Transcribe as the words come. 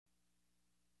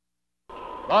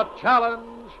The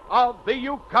challenge of the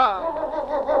Yukon.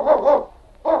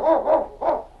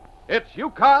 It's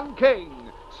Yukon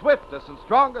King, swiftest and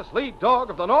strongest lead dog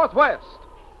of the Northwest,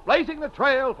 blazing the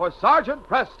trail for Sergeant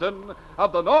Preston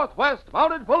of the Northwest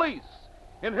Mounted Police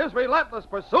in his relentless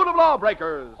pursuit of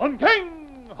lawbreakers. On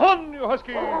King! On, you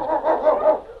huskies!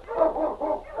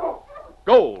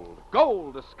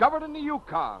 Gold discovered in the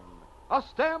Yukon. A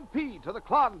stampede to the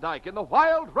Klondike in the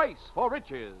wild race for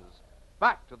riches.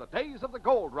 Back to the days of the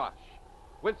gold rush,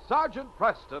 with Sergeant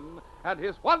Preston and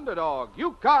his wonder dog,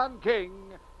 Yukon King,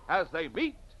 as they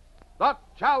meet the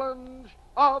challenge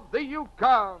of the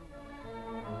Yukon.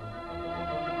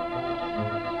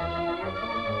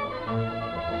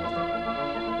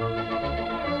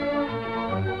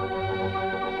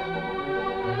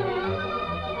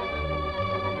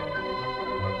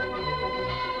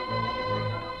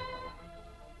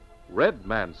 Red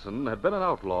Manson had been an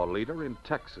outlaw leader in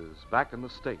Texas, back in the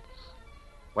States.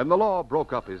 When the law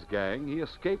broke up his gang, he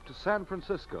escaped to San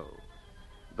Francisco.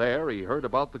 There he heard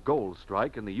about the gold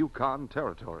strike in the Yukon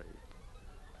Territory.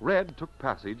 Red took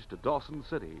passage to Dawson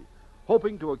City,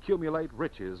 hoping to accumulate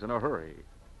riches in a hurry.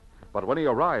 But when he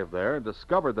arrived there and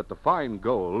discovered that to find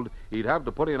gold, he'd have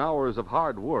to put in hours of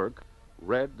hard work,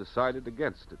 Red decided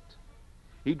against it.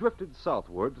 He drifted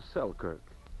southward to Selkirk.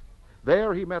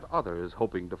 There he met others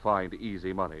hoping to find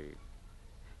easy money.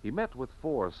 He met with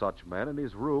 4 such men in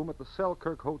his room at the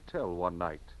Selkirk Hotel one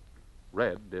night.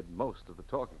 Red did most of the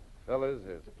talking. Fellas,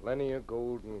 there's plenty of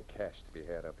gold and cash to be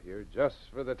had up here just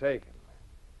for the taking.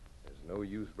 There's no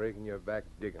use breaking your back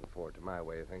digging for it, to my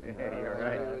way of thinking. Yeah, you're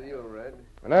right with you, Red.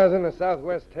 When I was in the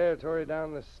Southwest Territory down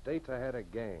in the States, I had a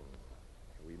gang.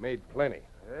 We made plenty.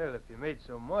 Well, if you made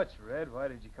so much, Red, why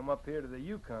did you come up here to the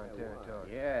Yukon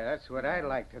Territory? Yeah, that's what I'd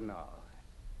like to know.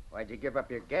 Why'd you give up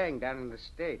your gang down in the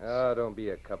States? Oh, don't be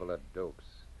a couple of dopes.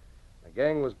 The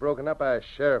gang was broken up by a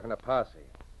sheriff and a posse.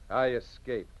 I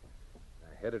escaped.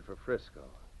 I headed for Frisco.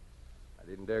 I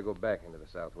didn't dare go back into the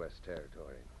Southwest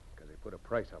Territory because they put a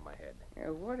price on my head. Yeah,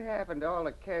 what happened to all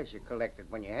the cash you collected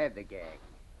when you had the gang?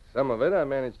 Some of it I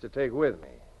managed to take with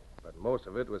me, but most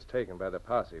of it was taken by the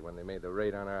posse when they made the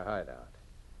raid on our hideout.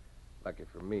 Lucky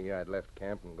for me, I'd left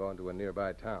camp and gone to a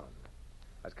nearby town.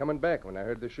 I was coming back when I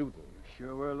heard the shooting.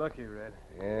 Sure were lucky, Red.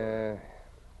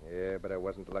 Yeah, but I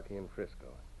wasn't lucky in Frisco.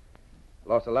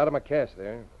 Lost a lot of my cash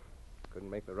there.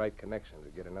 Couldn't make the right connection to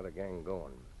get another gang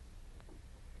going.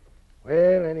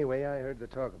 Well, anyway, I heard the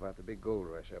talk about the big gold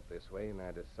rush up this way, and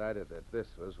I decided that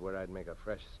this was where I'd make a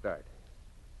fresh start.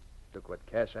 Took what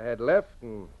cash I had left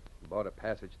and bought a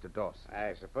passage to Dawson.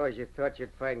 I suppose you thought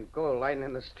you'd find gold lying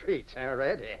in the streets, huh,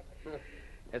 Red?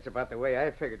 That's about the way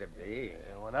I figured it'd be.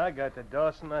 Yeah, when I got to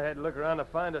Dawson, I had to look around to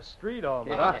find a street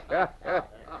almost.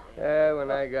 Yeah,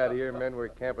 when I got here, men were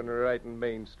camping right in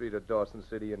Main Street of Dawson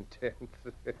City in tents.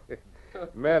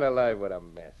 Man alive, what a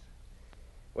mess.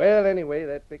 Well, anyway,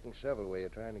 that pick and shovel way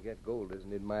of trying to get gold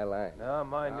isn't in my line. No,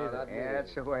 mine neither. Yeah,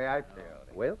 that's the way I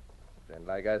feel. Well, then,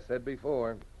 like I said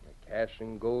before, the cash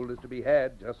and gold is to be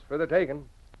had just for the taking.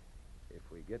 If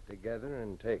we get together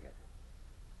and take it.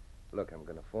 Look, I'm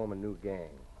going to form a new gang.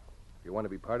 If you want to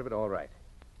be part of it, all right.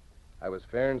 I was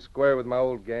fair and square with my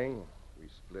old gang. We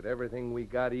split everything we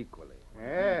got equally.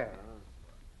 Yeah.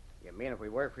 You mean if we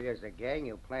work for you as a gang,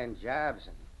 you'll plan jobs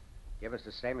and give us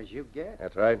the same as you get?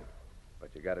 That's right.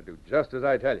 But you got to do just as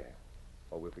I tell you,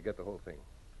 or we'll forget the whole thing.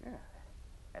 Yeah.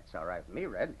 That's all right with me,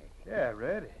 Red. Yeah,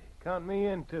 Red. Count me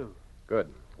in, too. Good.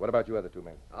 What about you other 2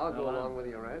 men? I'll go along with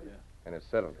you, Red. And it's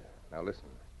settled. Now, listen.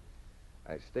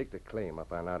 I staked a claim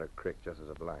up on Otter Creek just as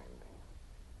a blind.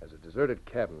 There's a deserted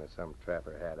cabin that some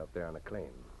trapper had up there on the claim.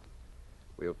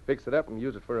 We'll fix it up and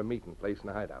use it for a meeting place in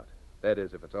the hideout. That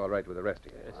is, if it's all right with the rest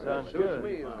of you. It sounds good.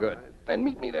 Good. Then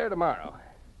meet me there tomorrow.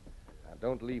 Now,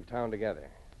 don't leave town together.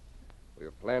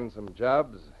 We'll plan some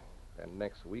jobs, and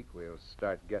next week we'll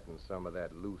start getting some of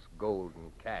that loose gold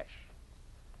and cash.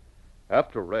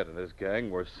 After Red and his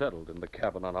gang were settled in the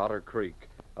cabin on Otter Creek,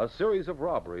 a series of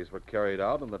robberies were carried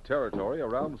out in the territory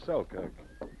around Selkirk.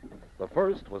 The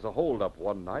first was a holdup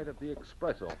one night at the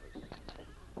express office.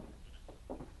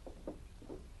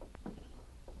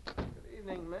 Good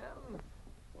evening, ma'am.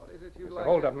 What is it you'd like?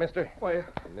 Hold up, mister. Why,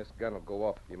 And this gun will go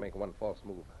off if you make one false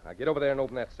move. Now get over there and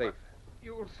open that safe.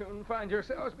 you'll soon find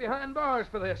yourselves behind bars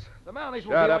for this. The Mounties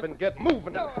will Shut be up on... and get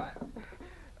moving. No,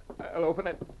 I'll open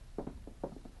it.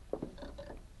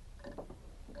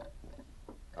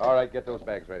 All right, get those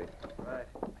bags ready. Right.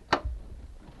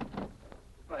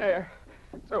 There.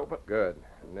 It's open. Good.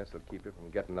 And this will keep you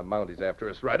from getting the Mounties after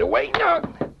us right away.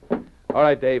 All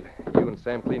right, Dave. You and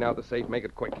Sam clean out the safe. Make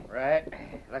it quick. Right.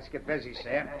 Let's get busy,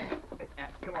 Sam.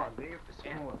 Come on, Dave.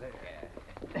 Some more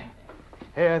there.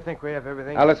 Hey, I think we have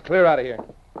everything. Now, let's clear out of here.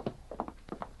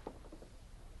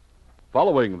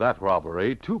 Following that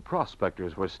robbery, 2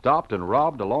 prospectors were stopped and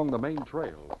robbed along the main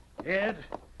trail. Ed,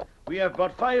 we have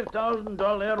about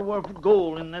 $5,000 worth of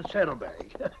gold in that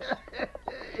saddlebag.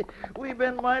 We've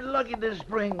been mighty lucky this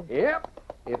spring. Yep.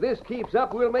 If this keeps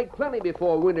up, we'll make plenty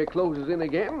before winter closes in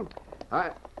again.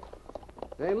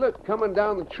 Hey, look, coming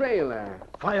down the trail there.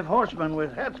 5 horsemen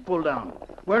with hats pulled down,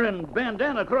 wearing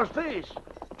bandana across face.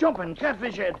 Jumping,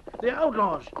 catfish head. The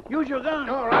outlaws. Use your gun.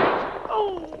 All right.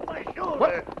 Oh, my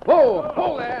shoulder.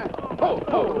 Whoa there. Oh.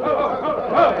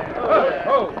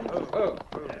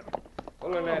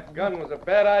 Pulling that gun was a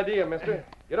bad idea, mister.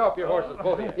 Get off your horses,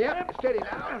 both of you. Yep, steady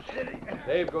now. I'm steady.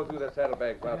 Dave, go through the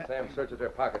saddlebags while Sam searches their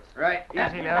pockets. Right.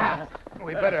 Easy now.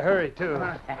 We better hurry, too.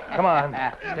 Come on.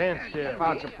 Stand still.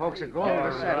 Found some folks that go in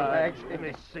the saddlebags. Let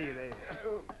me see.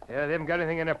 Yeah, they haven't got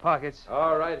anything in their pockets.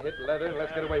 All right, hit leather and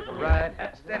let's get away from here.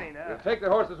 Right. Steady now. We'll take the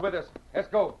horses with us. Let's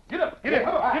go. Get up. Get it.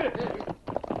 Come on. Get it.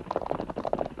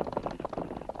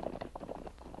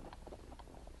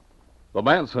 The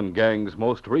Manson gang's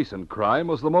most recent crime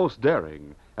was the most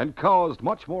daring and caused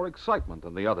much more excitement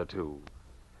than the other 2.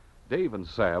 Dave and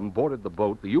Sam boarded the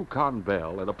boat, the Yukon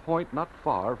Belle, at a point not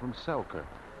far from Selkirk.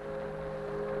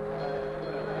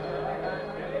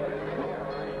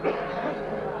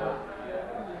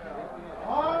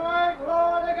 All right,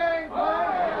 lower the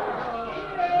gangplank.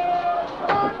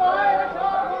 Come on,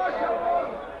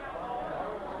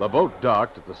 boys. The boat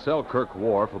docked at the Selkirk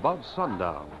Wharf about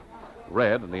sundown.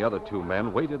 Red and the other 2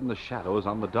 men waited in the shadows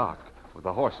on the dock, with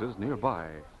the horses nearby.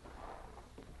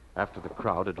 After the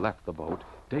crowd had left the boat,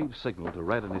 Dave signaled to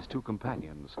Red and his 2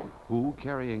 companions, who,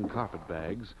 carrying carpet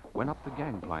bags, went up the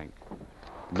gangplank.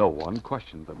 No one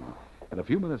questioned them, and a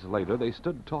few minutes later they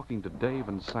stood talking to Dave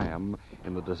and Sam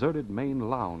in the deserted main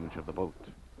lounge of the boat.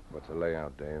 What's the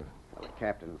layout, Dave? Well, the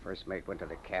captain and first mate went to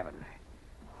the cabin.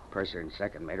 Purser and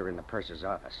second mate are in the purser's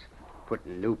office,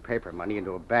 putting new paper money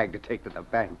into a bag to take to the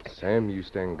bank. Sam, you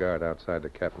stand guard outside the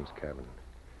captain's cabin.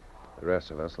 The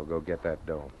rest of us will go get that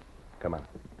dough. Come on.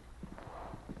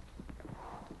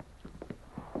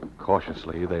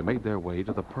 Cautiously, they made their way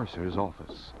to the purser's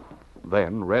office.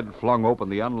 Then Red flung open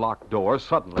the unlocked door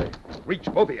suddenly. Reach,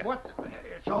 both of you. What?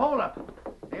 It's a holdup.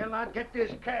 They'll not get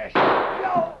this cash.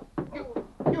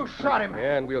 You shot him.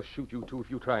 Yeah, and we'll shoot you, too, if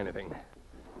you try anything.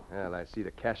 Well, I see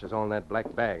the cash is all in that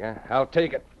black bag, huh? I'll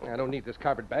take it. I don't need this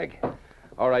carpet bag.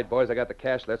 All right, boys, I got the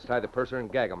cash. Let's tie the purser and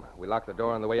gag him. We lock the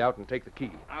door on the way out and take the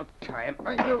key. I'll tie him.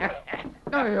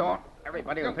 No, you won't.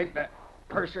 Everybody will think the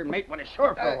purser and mate went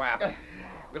ashore for a while.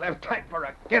 We'll have time for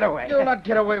a getaway. You'll not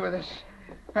get away with this.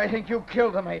 I think you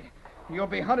killed the mate. You'll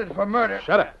be hunted for murder.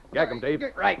 Shut up. Gag him, Dave.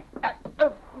 Right.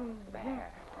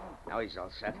 Now he's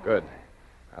all set. Good.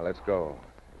 Now, let's go.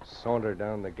 Saunter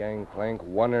down the gangplank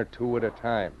 1 or 2 at a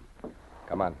time.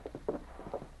 Come on.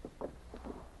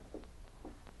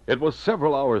 It was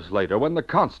several hours later when the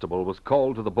constable was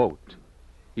called to the boat.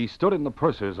 He stood in the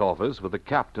purser's office with the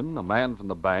captain, a man from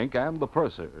the bank, and the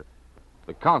purser.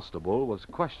 The constable was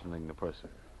questioning the purser.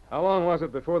 How long was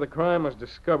it before the crime was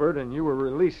discovered and you were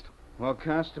released? Well,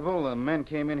 Constable, the men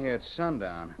came in here at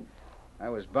sundown. I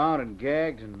was bound and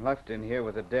gagged and left in here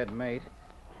with a dead mate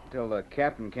until the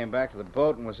captain came back to the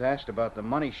boat and was asked about the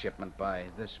money shipment by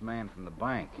this man from the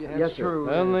bank. Yes, sir.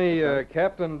 Then the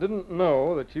captain didn't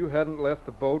know that you hadn't left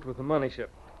the boat with the money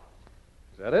ship.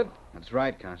 Is that it? That's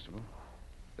right, Constable.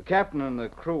 The captain and the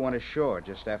crew went ashore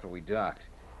just after we docked.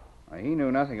 He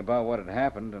knew nothing about what had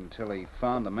happened until he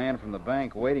found the man from the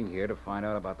bank waiting here to find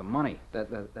out about the money.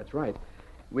 That's right.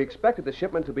 We expected the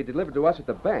shipment to be delivered to us at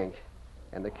the bank,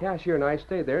 and the cashier and I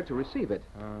stayed there to receive it.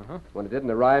 Uh-huh. When it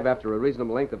didn't arrive after a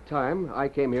reasonable length of time, I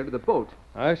came here to the boat.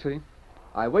 I see.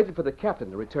 I waited for the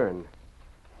captain to return.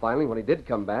 Finally, when he did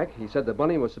come back, he said the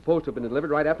money was supposed to have been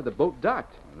delivered right after the boat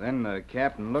docked. Then the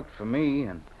captain looked for me,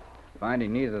 and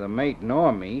finding neither the mate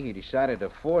nor me, he decided to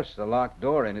force the locked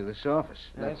door into this office.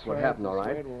 That's what happened, all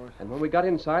right. And when we got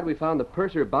inside, we found the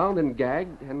purser bound and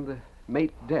gagged and the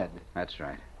mate dead. That's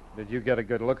right. Did you get a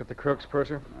good look at the crooks,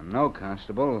 Purser? No,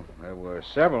 Constable. There were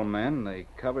several men. They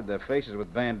covered their faces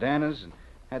with bandanas and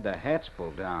had their hats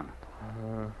pulled down.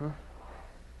 Uh-huh.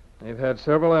 They've had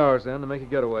several hours, then, to make a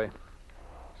getaway.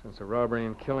 Since the robbery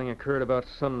and killing occurred about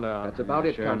sundown. That's about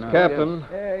it, Sure Constable. enough. Captain,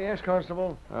 Yes,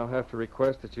 Constable. I'll have to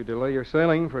request that you delay your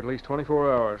sailing for at least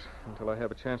 24 hours until I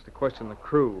have a chance to question the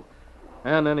crew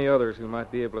and any others who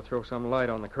might be able to throw some light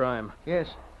on the crime. Yes.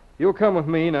 You'll come with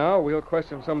me now. We'll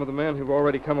question some of the men who've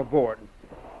already come aboard.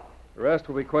 The rest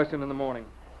will be questioned in the morning.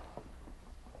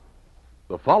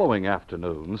 The following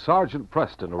afternoon, Sergeant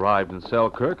Preston arrived in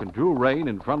Selkirk and drew rein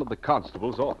in front of the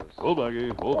constable's office. Oh,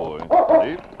 Maggie. Oh, boy.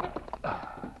 Steve.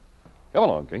 Come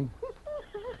along, King.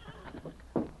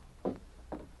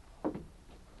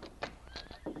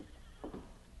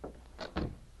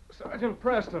 Sergeant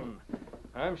Preston,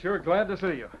 I'm sure glad to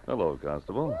see you. Hello,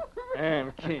 Constable.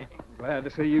 And King, glad to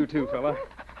see you too, fella.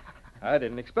 I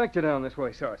didn't expect you down this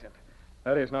way, Sergeant.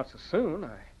 That is, not so soon.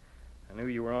 I knew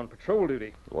you were on patrol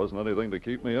duty. There wasn't anything to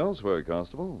keep me elsewhere,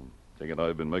 Constable. King and I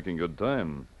have been making good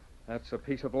time. That's a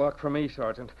piece of luck for me,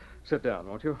 Sergeant. Sit down,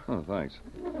 won't you? Oh, thanks.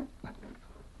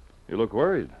 You look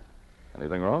worried.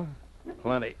 Anything wrong?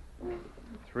 Plenty.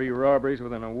 3 robberies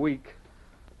within a week.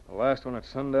 The last one at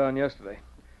sundown yesterday.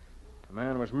 A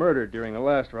man was murdered during the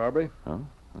last robbery. Oh,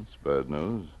 that's bad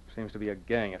news. Seems to be a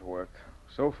gang at work.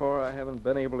 So far, I haven't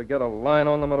been able to get a line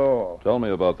on them at all. Tell me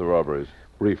about the robberies.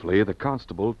 Briefly, the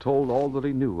constable told all that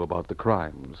he knew about the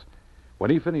crimes.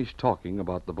 When he finished talking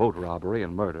about the boat robbery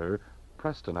and murder,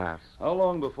 Preston asked, How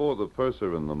long before the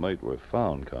purser and the mate were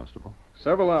found, Constable?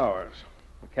 Several hours.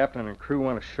 The captain and crew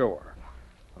went ashore.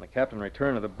 When the captain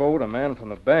returned to the boat, a man from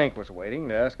the bank was waiting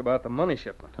to ask about the money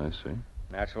shipment. I see.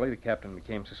 Naturally, the captain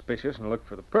became suspicious and looked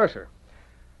for the purser.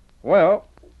 Well,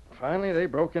 finally they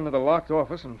broke into the locked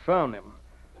office and found him,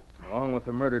 along with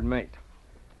the murdered mate.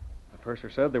 The purser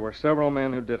said there were several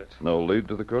men who did it. No lead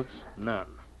to the crooks? None.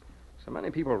 So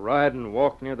many people ride and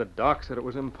walk near the docks that it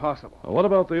was impossible. Well, what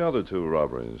about the other 2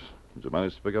 robberies? Did you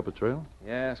manage to pick up a trail?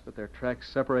 Yes, but their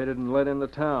tracks separated and led into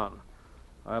town.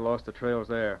 I lost the trails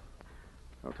there.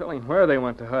 No telling where they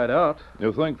went to hide out.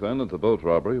 You think, then, that the boat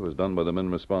robbery was done by the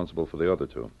men responsible for the other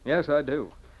 2? Yes, I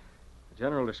do. The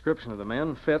general description of the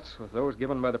men fits with those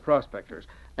given by the prospectors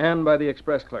and by the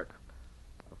express clerk.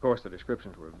 Of course, the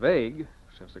descriptions were vague,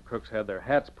 since the crooks had their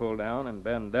hats pulled down and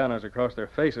bandanas across their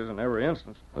faces in every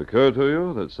instance. Occurred to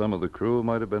you that some of the crew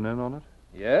might have been in on it?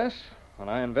 Yes. When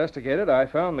I investigated, I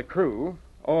found the crew,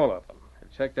 all of them,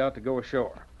 had checked out to go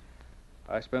ashore.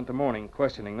 I spent the morning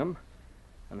questioning them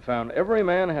and found every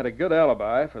man had a good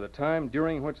alibi for the time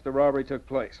during which the robbery took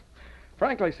place.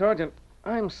 Frankly, Sergeant,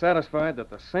 I'm satisfied that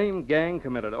the same gang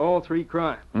committed all 3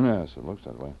 crimes. Yes, it looks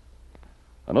that way.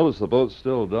 I notice the boat's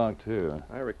still docked here.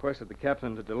 I requested the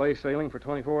captain to delay sailing for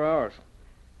 24 hours.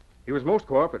 He was most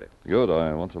cooperative. Good.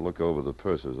 I want to look over the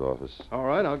purser's office. All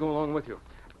right, I'll go along with you.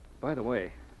 By the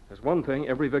way, there's one thing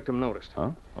every victim noticed.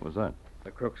 Huh? What was that?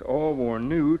 The crooks all wore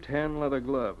new tan leather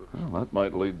gloves. Well, that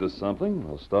might lead to something.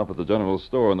 We'll stop at the general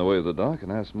store on the way to the dock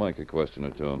and ask Mike a question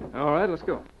or 2. All right, let's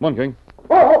go. Come on, King.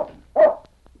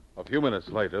 A few minutes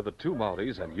later, the 2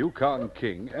 Mounties and Yukon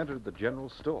King entered the general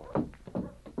store.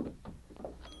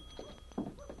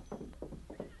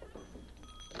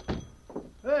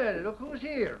 Well, look who's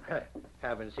here.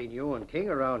 Haven't seen you and King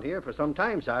around here for some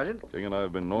time, Sergeant. King and I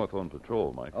have been north on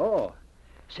patrol, Mike. Oh.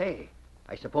 Say,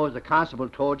 I suppose the constable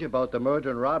told you about the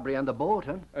murder and robbery on the boat,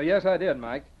 huh? Yes, I did,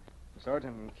 Mike.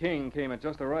 Sergeant King came at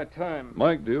just the right time.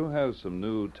 Mike, do you have some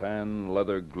new tan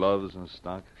leather gloves in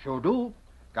stock? Sure do.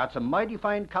 Got some mighty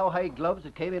fine cowhide gloves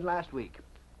that came in last week.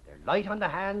 They're light on the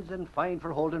hands and fine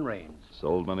for holding reins.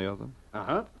 Sold many of them?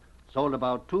 Uh-huh. Sold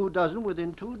about 2 dozen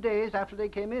within 2 days after they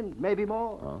came in, maybe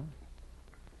more. Oh.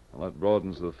 Well, that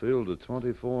broadens the field to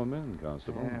 24 men,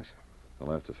 Constable. Yes.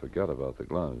 They'll have to forget about the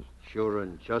gloves. Sure,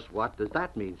 and just what does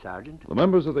that mean, Sergeant? The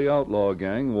members of the outlaw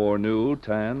gang wore new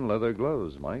tan leather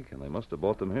gloves, Mike, and they must have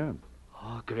bought them here.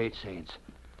 Oh, great saints.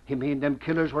 You mean them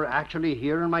killers were actually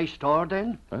here in my store,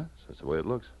 then? Yes, that's the way it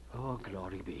looks. Oh,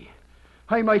 glory be.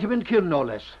 I might have been killed, no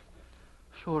less.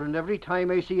 Sure, and every time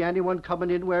I see anyone coming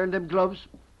in wearing them gloves,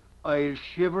 I'll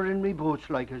shiver in me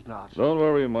boots like as not. Don't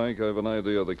worry, Mike. I've an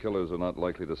idea the killers are not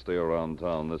likely to stay around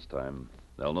town this time.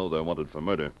 They'll know they're wanted for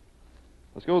murder.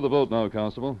 Let's go to the boat now,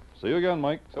 Constable. See you again,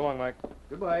 Mike. So long, Mike.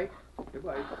 Goodbye.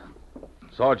 Goodbye.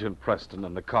 Sergeant Preston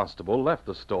and the constable left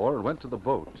the store and went to the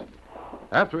boat.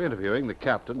 After interviewing the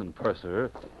captain and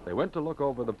purser, they went to look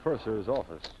over the purser's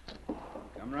office.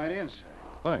 Come right in, sir.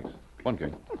 Thanks. One,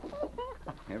 King.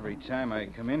 Every time I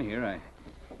come in here,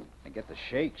 I get the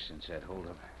shakes since that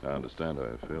holdup. I understand how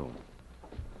you feel.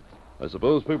 I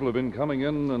suppose people have been coming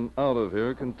in and out of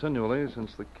here continually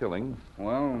since the killing.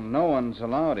 Well, no one's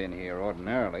allowed in here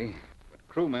ordinarily. But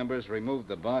crew members removed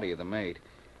the body of the mate.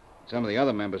 Some of the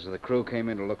other members of the crew came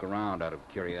in to look around out of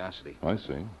curiosity. I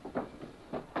see.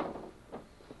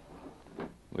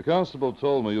 The constable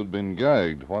told me you'd been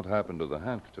gagged. What happened to the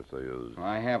handkerchief they used?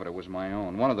 I have it. It was my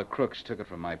own. One of the crooks took it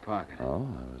from my pocket. Oh,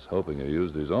 I was hoping he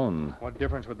used his own. What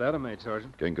difference would that have made,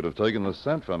 Sergeant? King could have taken the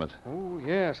scent from it. Oh,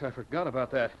 yes, I forgot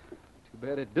about that. Too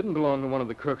bad it didn't belong to one of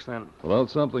the crooks, then. Without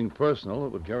something personal,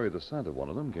 it would carry the scent of one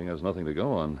of them. King has nothing to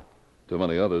go on. Too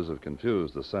many others have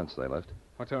confused the scents they left.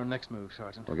 What's our next move,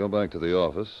 Sergeant? I'll go back to the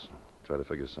office, try to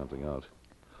figure something out.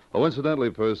 Oh, incidentally,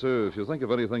 Purser, if you think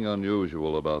of anything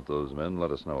unusual about those men,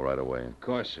 let us know right away. Of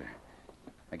course, sir.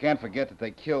 I can't forget that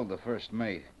they killed the first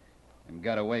mate and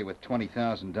got away with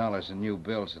 $20,000 in new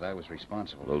bills that I was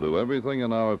responsible for. We'll do everything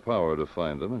in our power to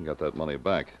find them and get that money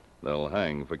back. They'll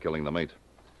hang for killing the mate.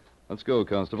 Let's go,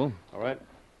 Constable. All right.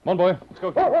 Come on, boy. Let's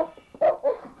go.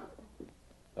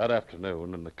 That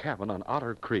afternoon, in the cabin on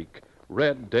Otter Creek,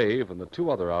 Red, Dave, and the two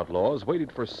other outlaws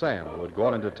waited for Sam, who had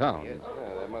gone into town.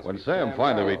 When Sam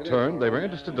finally returned, they were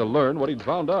interested to learn what he'd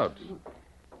found out.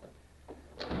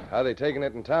 How they taking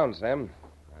it in town, Sam?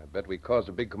 I bet we caused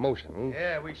a big commotion.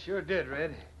 Yeah, we sure did,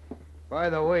 Red. By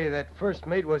the way, that first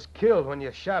mate was killed when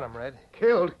you shot him, Red.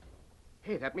 Killed?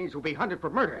 Hey, that means we'll be hunted for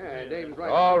murder. Yeah, Dave's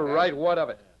right. All right, what of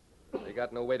it? They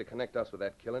got no way to connect us with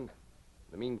that killing. In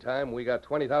the meantime, we got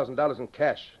 $20,000 in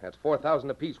cash. That's $4,000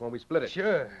 apiece when we split it.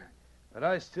 Sure. But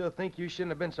I still think you shouldn't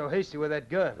have been so hasty with that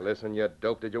gun. Listen, you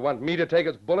dope. Did you want me to take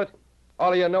his bullet?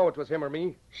 All of you know it was him or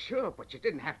me. Sure, but you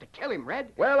didn't have to kill him, Red.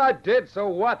 Well, I did, so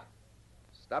what?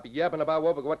 Stop yapping about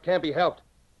what can't be helped.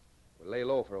 We'll lay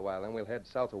low for a while, then we'll head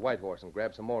south of Whitehorse and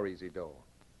grab some more easy dough.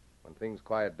 When things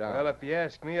quiet down. Well, if you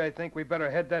ask me, I think we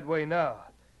better head that way now.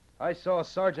 I saw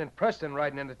Sergeant Preston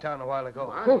riding into town a while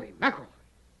ago. Holy mackerel.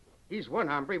 He's one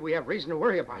hombre we have reason to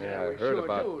worry about. Yeah, I heard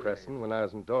about Preston when I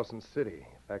was in Dawson City.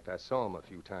 In fact, I saw him a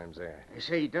few times there. They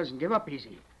say he doesn't give up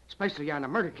easy, especially on a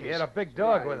murder case. He had a big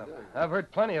dog with him. I've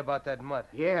heard plenty about that mutt.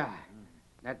 Yeah.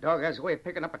 That dog has a way of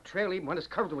picking up a trail even when it's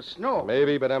covered with snow.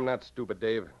 Maybe, but I'm not stupid,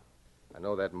 Dave. I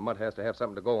know that mutt has to have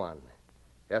something to go on.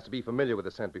 He has to be familiar with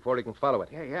the scent before he can follow it.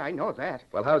 Yeah, I know that.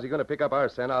 Well, how's he going to pick up our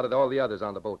scent out of all the others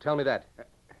on the boat? Tell me that.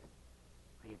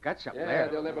 You got something Yeah, there.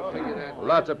 they'll never figure that.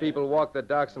 Lots of people walk the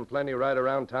docks and plenty ride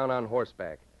around town on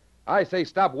horseback. I say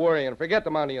stop worrying. Forget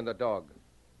the money and the dog.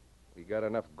 We got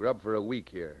enough grub for a week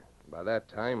here. By that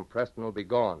time, Preston will be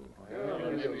gone.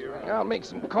 I'll make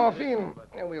some coffee and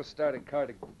we'll start a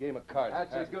game of cards.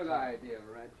 That's a good idea,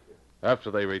 Red.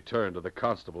 After they returned to the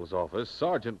constable's office,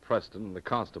 Sergeant Preston and the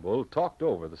constable talked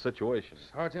over the situation.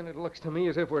 Sergeant, it looks to me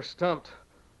as if we're stumped.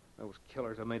 Those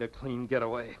killers have made a clean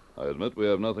getaway. I admit we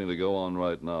have nothing to go on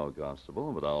right now,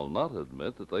 Constable, but I'll not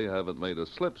admit that they haven't made a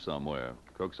slip somewhere.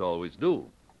 Crooks always do.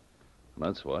 And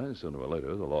that's why, sooner or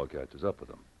later, the law catches up with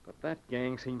them. But that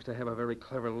gang seems to have a very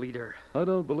clever leader. I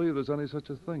don't believe there's any such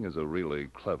a thing as a really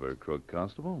clever crook,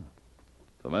 Constable.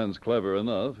 If a man's clever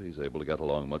enough, he's able to get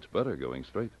along much better going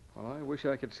straight. Well, I wish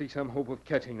I could see some hope of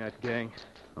catching that gang.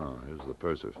 Oh, here's the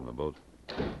purser from the boat.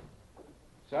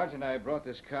 Sergeant, I brought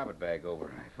this carpetbag over.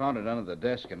 I found it under the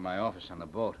desk in my office on the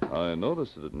boat. I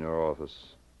noticed it in your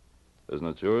office. Isn't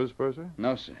it yours, purser?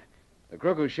 No, sir. The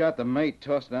crook who shot the mate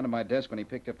tossed it under my desk when he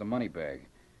picked up the money bag.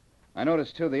 I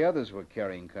noticed, too, the others were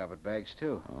carrying carpetbags,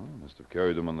 too. Oh, must have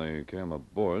carried them when they came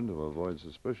aboard to avoid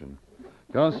suspicion.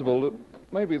 Constable,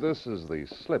 maybe this is the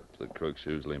slip that crooks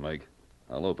usually make.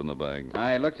 I'll open the bag.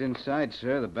 I looked inside,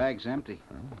 sir. The bag's empty.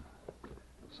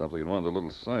 Something in one of the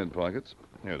little side pockets.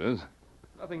 Here it is.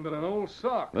 Nothing but an old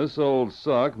sock. This old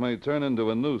sock may turn into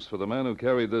a noose for the man who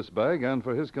carried this bag and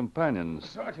for his companions.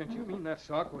 Sergeant, you mean that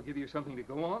sock will give you something to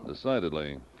go on?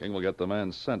 Decidedly. King will get the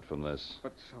man's scent from this.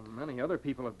 But so many other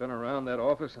people have been around that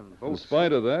office and In boats.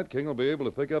 spite of that, King will be able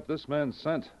to pick up this man's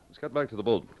scent. Let's get back to the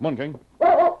boat. Come on, King.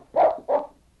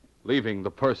 Leaving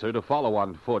the purser to follow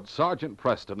on foot, Sergeant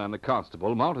Preston and the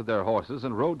constable mounted their horses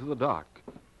and rode to the dock.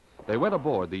 They went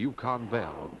aboard the Yukon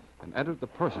Belle and entered the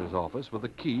purser's office with a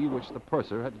key which the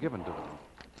purser had given to them.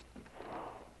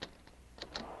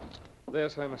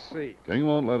 This I must see. King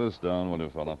won't let us down, will you,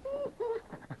 fella?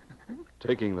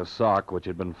 Taking the sock which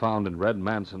had been found in Red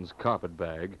Manson's carpet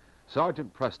bag,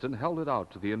 Sergeant Preston held it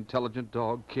out to the intelligent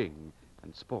dog King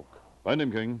and spoke. Find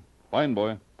him, King. Fine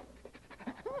boy.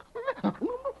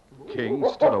 King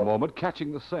stood a moment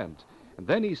catching the scent, and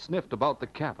then he sniffed about the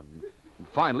cabin and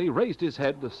finally raised his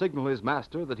head to signal his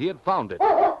master that he had found it.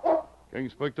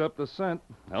 King's picked up the scent.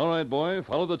 All right, boy.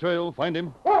 Follow the trail. Find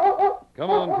him. Come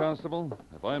on, Constable.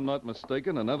 If I'm not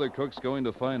mistaken, another crook's going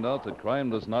to find out that crime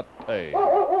does not pay.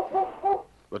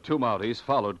 The two Mounties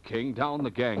followed King down the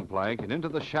gangplank and into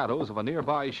the shadows of a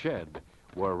nearby shed,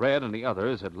 where Red and the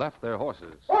others had left their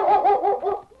horses.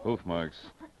 Hoof marks.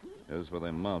 Here's where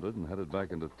they mounted and headed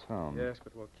back into town. Yes,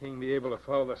 but will King be able to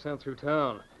follow the scent through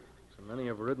town? So many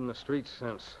have ridden the streets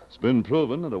since. It's been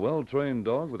proven that a well-trained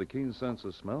dog with a keen sense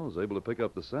of smell is able to pick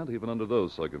up the scent even under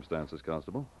those circumstances,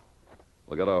 Constable.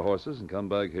 We'll get our horses and come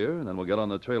back here, and then we'll get on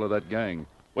the trail of that gang.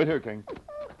 Wait here, King.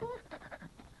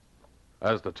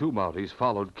 As the two Mounties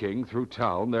followed King through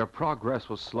town, their progress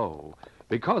was slow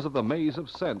because of the maze of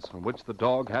scents from which the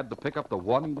dog had to pick up the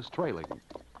one he was trailing.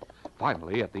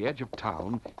 Finally, at the edge of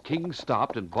town, King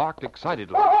stopped and barked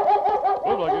excitedly.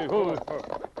 Good, Lucky.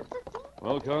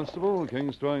 Well, Constable,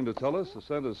 King's trying to tell us the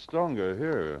scent is stronger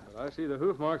here. But I see the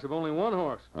hoof marks of only one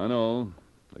horse. I know.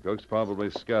 The cook's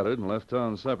probably scattered and left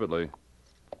town separately.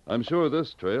 I'm sure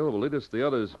this trail will lead us to the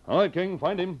others. All right, King,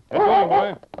 find him. Get going,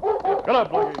 boy. Get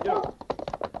up, Lucky. Get up.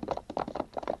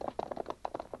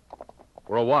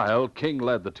 For a while, King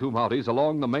led the two Mounties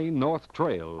along the main north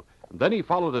trail. And then he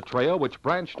followed a trail which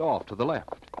branched off to the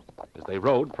left. As they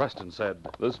rode, Preston said,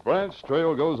 This branch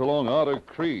trail goes along Otter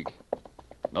Creek.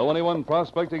 Know anyone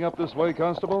prospecting up this way,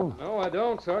 Constable? No, I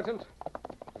don't, Sergeant.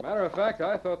 Matter of fact,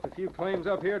 I thought the few claims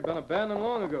up here had been abandoned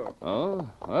long ago. Oh,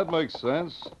 that makes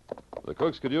sense. The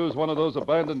cooks could use one of those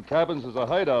abandoned cabins as a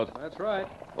hideout. That's right.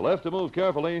 We'll have to move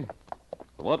carefully.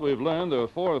 From what we've learned, there are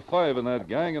 4 or 5 in that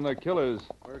gang, and they're killers.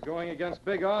 We're going against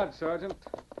big odds, Sergeant.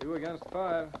 2 against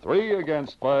 5. 3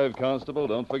 against 5, Constable.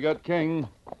 Don't forget King.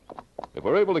 If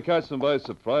we're able to catch them by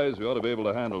surprise, we ought to be able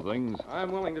to handle things.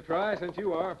 I'm willing to try, since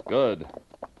you are. Good.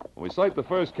 When we sight the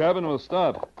first cabin, we'll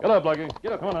stop. Get up, Lucky.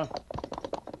 Get up. Come on now.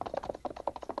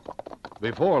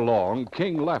 Before long,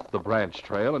 King left the branch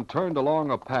trail and turned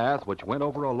along a path which went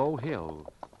over a low hill.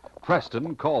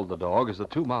 Preston called the dog as the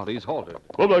two Mounties halted.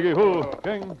 Good, Lucky. Who?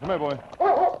 King, come here, boy.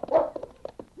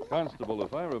 Constable,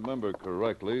 if I remember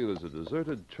correctly, there's a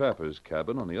deserted trapper's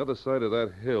cabin on the other side of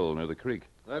that hill near the creek.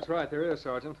 That's right, there is,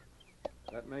 Sergeant.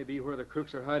 That may be where the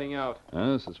crooks are hiding out.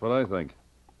 Yes, that's what I think.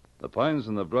 The pines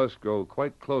and the brush grow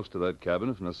quite close to that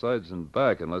cabin from the sides and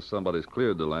back, unless somebody's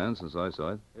cleared the land since I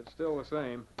saw it. It's still the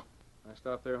same. I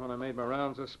stopped there when I made my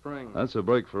rounds this spring. That's a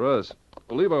break for us.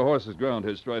 We'll leave our horses ground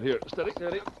hitched right here. Steady.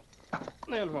 Steady.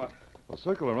 Then what? We'll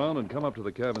circle around and come up to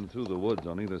the cabin through the woods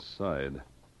on either side.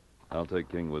 I'll take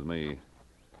King with me.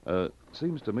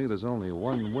 Seems to me there's only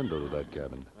one window to that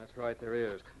cabin. That's right, there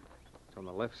is. It's on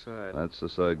the left side. That's the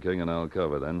side King and I'll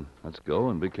cover then. Let's go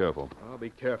and be careful. I'll be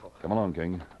careful. Come along,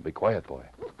 King. Be quiet, boy.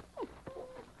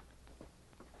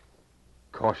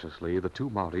 Cautiously, the two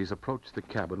Mounties approached the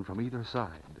cabin from either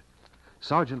side.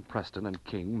 Sergeant Preston and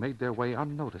King made their way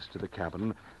unnoticed to the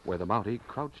cabin, where the Mountie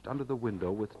crouched under the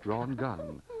window with drawn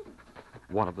gun.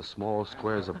 One of the small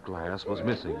squares of glass was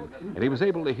missing, and he was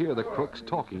able to hear the crooks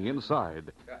talking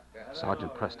inside.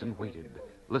 Sergeant Preston waited,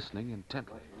 listening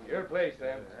intently. Your place,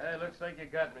 Sam. Looks like you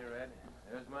got me, Red.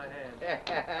 There's my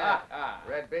hand.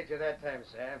 Red beat you that time,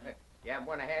 Sam. You haven't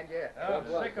won a hand yet? I'm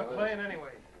sick of playing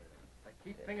anyway. I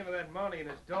keep thinking of that Mountie and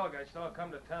his dog I saw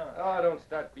come to town. Oh, don't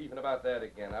start beefing about that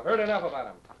again. I've heard enough about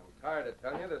him. I'm tired of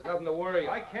telling you there's nothing to worry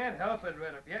about. I can't help it,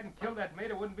 Red. If you hadn't killed that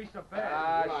mate, it wouldn't be so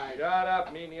bad. Shut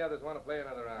up. Me and the others want to play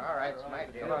another round. All right,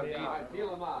 Smite. Come on, Pete.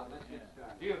 Feel him out. Let's get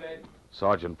started. You, Dave.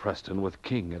 Sergeant Preston, with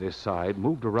King at his side,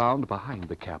 moved around behind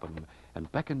the cabin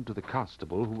and beckoned to the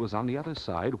constable who was on the other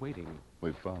side waiting.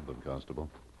 We've found them, Constable.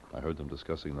 I heard them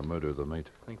discussing the murder of the mate.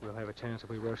 Think we'll have a chance if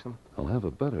we rush them? I'll have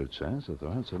a better chance if there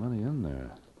aren't so many in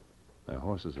there. Their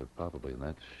horses are probably in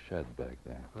that shed back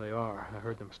there. They are. I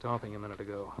heard them stomping a minute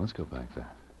ago. Let's go back there.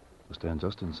 We'll stand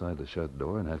just inside the shed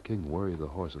door and have King worry the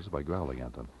horses by growling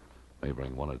at them. May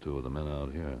bring 1 or 2 of the men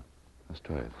out here. Let's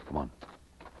try it. Come on.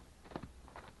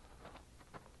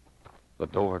 The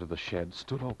door to the shed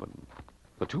stood open.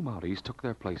 The two Mounties took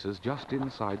their places just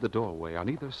inside the doorway on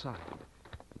either side.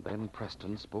 And then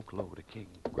Preston spoke low to King.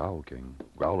 Growl, King.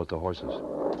 Growl at the horses.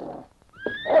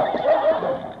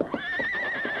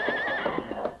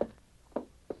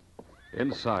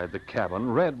 Inside the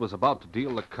cabin, Red was about to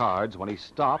deal the cards when he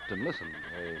stopped and listened.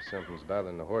 Hey, something's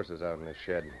bothering the horses out in this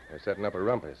shed. They're setting up a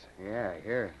rumpus. Yeah, I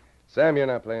hear. Sam, you're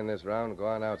not playing this round. Go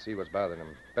on out, see what's bothering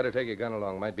them. Better take your gun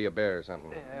along. Might be a bear or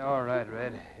something. All right,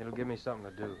 Red. It'll give me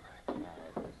something to do.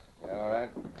 Yeah, all right.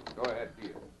 Go ahead,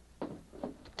 Peter.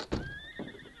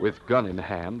 With gun in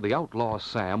hand, the outlaw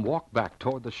Sam walked back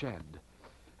toward the shed.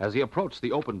 As he approached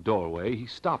the open doorway, he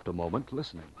stopped a moment,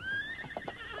 listening.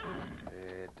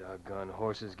 Doggone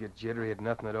horses get jittery at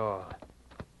nothing at all.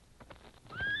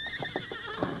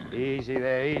 Easy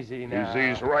there, easy now.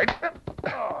 Easy's right.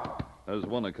 There's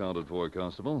one accounted for,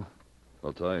 Constable.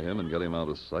 I'll tie him and get him out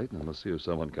of sight, and let's see if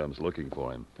someone comes looking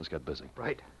for him. Let's get busy.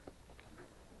 Right.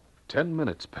 10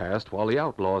 minutes passed while the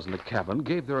outlaws in the cabin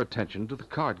gave their attention to the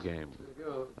card game.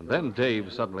 And then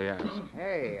Dave suddenly asked.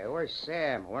 Hey, where's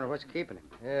Sam? I wonder what's keeping him.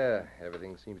 Yeah,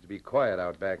 everything seems to be quiet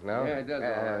out back now. Yeah, it does,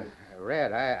 all right.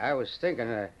 Red, I was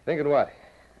thinking, Thinking what?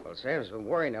 well, Sam's been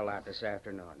worrying a lot this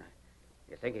afternoon.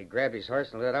 You think he grabbed his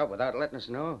horse and lit out without letting us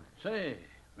know? Say,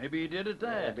 maybe he did at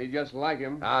that. It'd be just like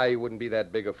him. He wouldn't be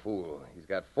that big a fool. He's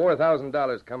got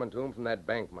 $4,000 coming to him from that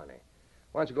bank money.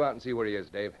 Why don't you go out and see where he is,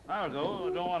 Dave? I'll go.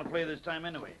 I don't want to play this time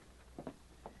anyway.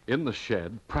 In the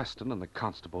shed, Preston and the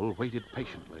constable waited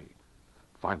patiently.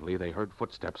 Finally, they heard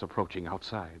footsteps approaching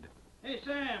outside. Hey,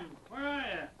 Sam, where are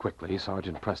Quickly,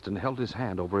 Sergeant Preston held his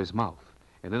hand over his mouth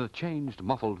and in a changed,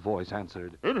 muffled voice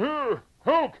answered, In here!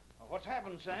 Help! What's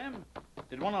happened, Sam?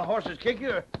 Did one of the horses kick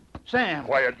you? Sam!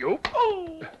 Quiet, you.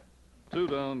 Oh! 2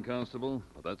 down, Constable.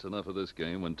 But that's enough of this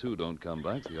game. When 2 don't come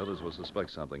back, the others will suspect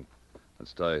something.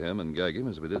 Let's tie him and gag him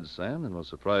as we did Sam, and we'll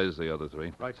surprise the other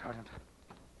 3. Right, Sergeant.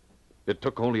 It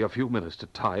took only a few minutes to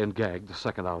tie and gag the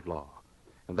second outlaw.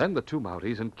 And then the 2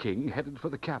 Mounties and King headed for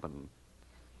the cabin.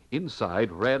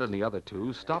 Inside, Red and the other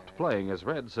 2 stopped playing as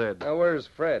Red said, Now, where's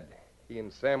Fred? He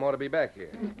and Sam ought to be back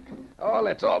here. Oh,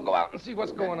 let's all go out and see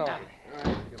what's going on.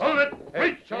 Hold it!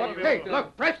 Wait! Hey,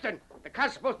 look, Preston! The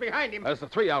constable's behind him. As the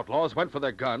 3 outlaws went for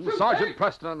their guns, Sergeant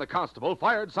Preston and the constable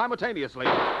fired simultaneously.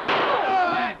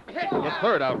 The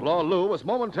 3rd outlaw, Lou, was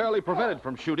momentarily prevented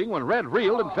from shooting when Red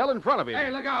reeled and fell in front of him.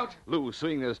 Hey, look out! Lou,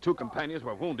 seeing that his 2 companions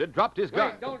were wounded, dropped his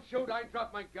gun. Wait, don't shoot. I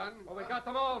dropped my gun. Well, we got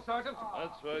them all, Sergeant.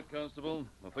 That's right, Constable.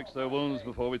 We'll fix their wounds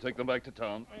before we take them back to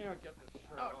town.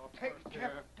 Take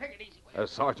it easy.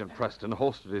 As Sergeant Preston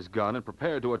holstered his gun and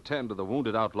prepared to attend to the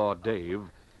wounded outlaw Dave,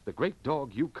 the great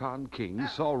dog Yukon King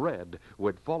saw Red, who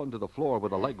had fallen to the floor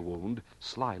with a leg wound,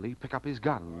 slyly pick up his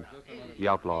gun. The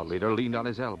outlaw leader leaned on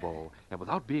his elbow and,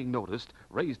 without being noticed,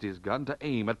 raised his gun to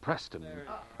aim at Preston.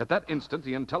 At that instant,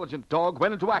 the intelligent dog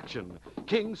went into action.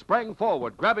 King sprang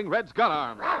forward, grabbing Red's gun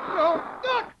arm. No!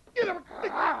 Get him!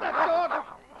 That dog!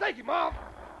 Take him off!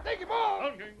 Take him off!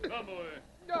 On, King, come, boy.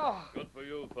 No! Good for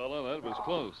you, fella. That was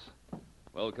close.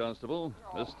 Well, Constable,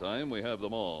 this time we have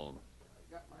them all.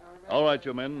 All right,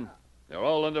 you men. You're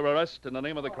all under arrest in the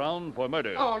name of the Crown for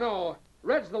murder. Oh, no.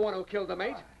 Red's the one who killed the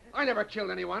mate. I never killed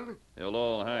anyone. You'll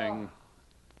all hang.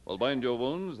 We'll bind your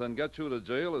wounds, then get you to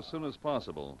jail as soon as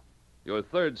possible. Your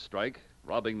 3rd strike,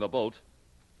 robbing the boat,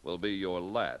 will be your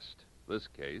last. This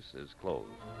case is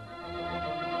closed.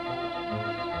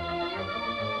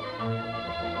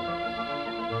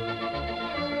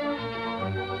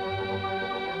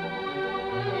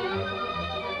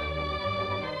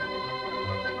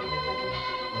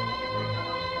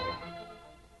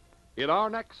 In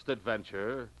our next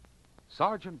adventure,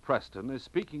 Sergeant Preston is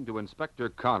speaking to Inspector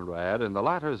Conrad in the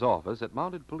latter's office at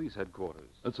Mounted Police Headquarters.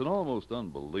 It's an almost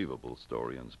unbelievable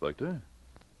story, Inspector.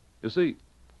 You see,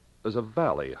 there's a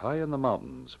valley high in the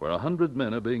mountains where 100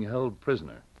 men are being held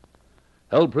prisoner.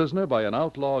 Held prisoner by an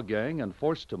outlaw gang and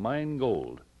forced to mine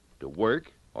gold, to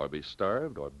work or be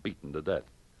starved or beaten to death.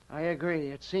 I agree.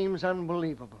 It seems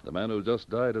unbelievable. The man who just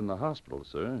died in the hospital,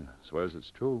 sir, swears it's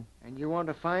true. And you want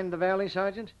to find the valley,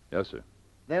 Sergeant? Yes, sir.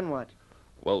 Then what?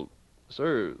 Well,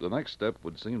 sir, the next step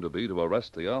would seem to be to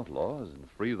arrest the outlaws and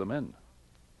free the men.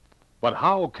 But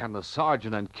how can the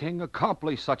sergeant and King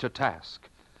accomplish such a task?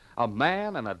 A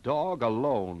man and a dog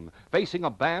alone, facing a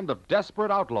band of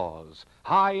desperate outlaws,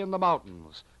 high in the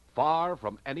mountains, far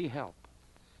from any help.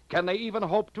 Can they even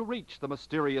hope to reach the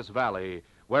mysterious valley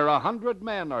where 100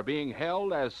 men are being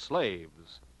held as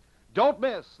slaves? Don't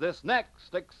miss this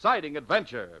next exciting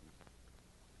adventure.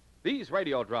 These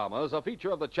radio dramas, a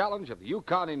feature of the Challenge of the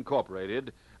Yukon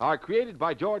Incorporated, are created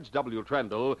by George W.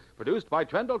 Trendle, produced by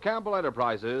Trendle Campbell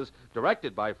Enterprises,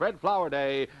 directed by Fred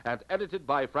Flowerday, and edited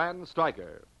by Fran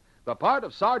Stryker. The part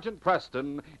of Sergeant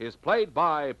Preston is played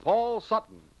by Paul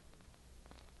Sutton.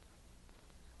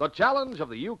 The Challenge of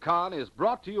the Yukon is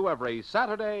brought to you every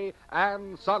Saturday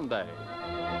and Sunday.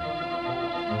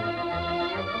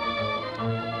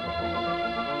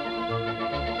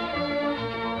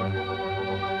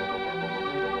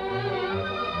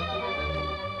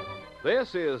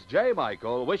 This is J.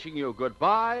 Michael wishing you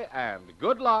goodbye and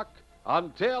good luck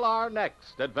until our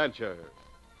next adventure.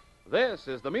 This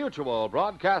is the Mutual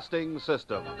Broadcasting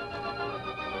System.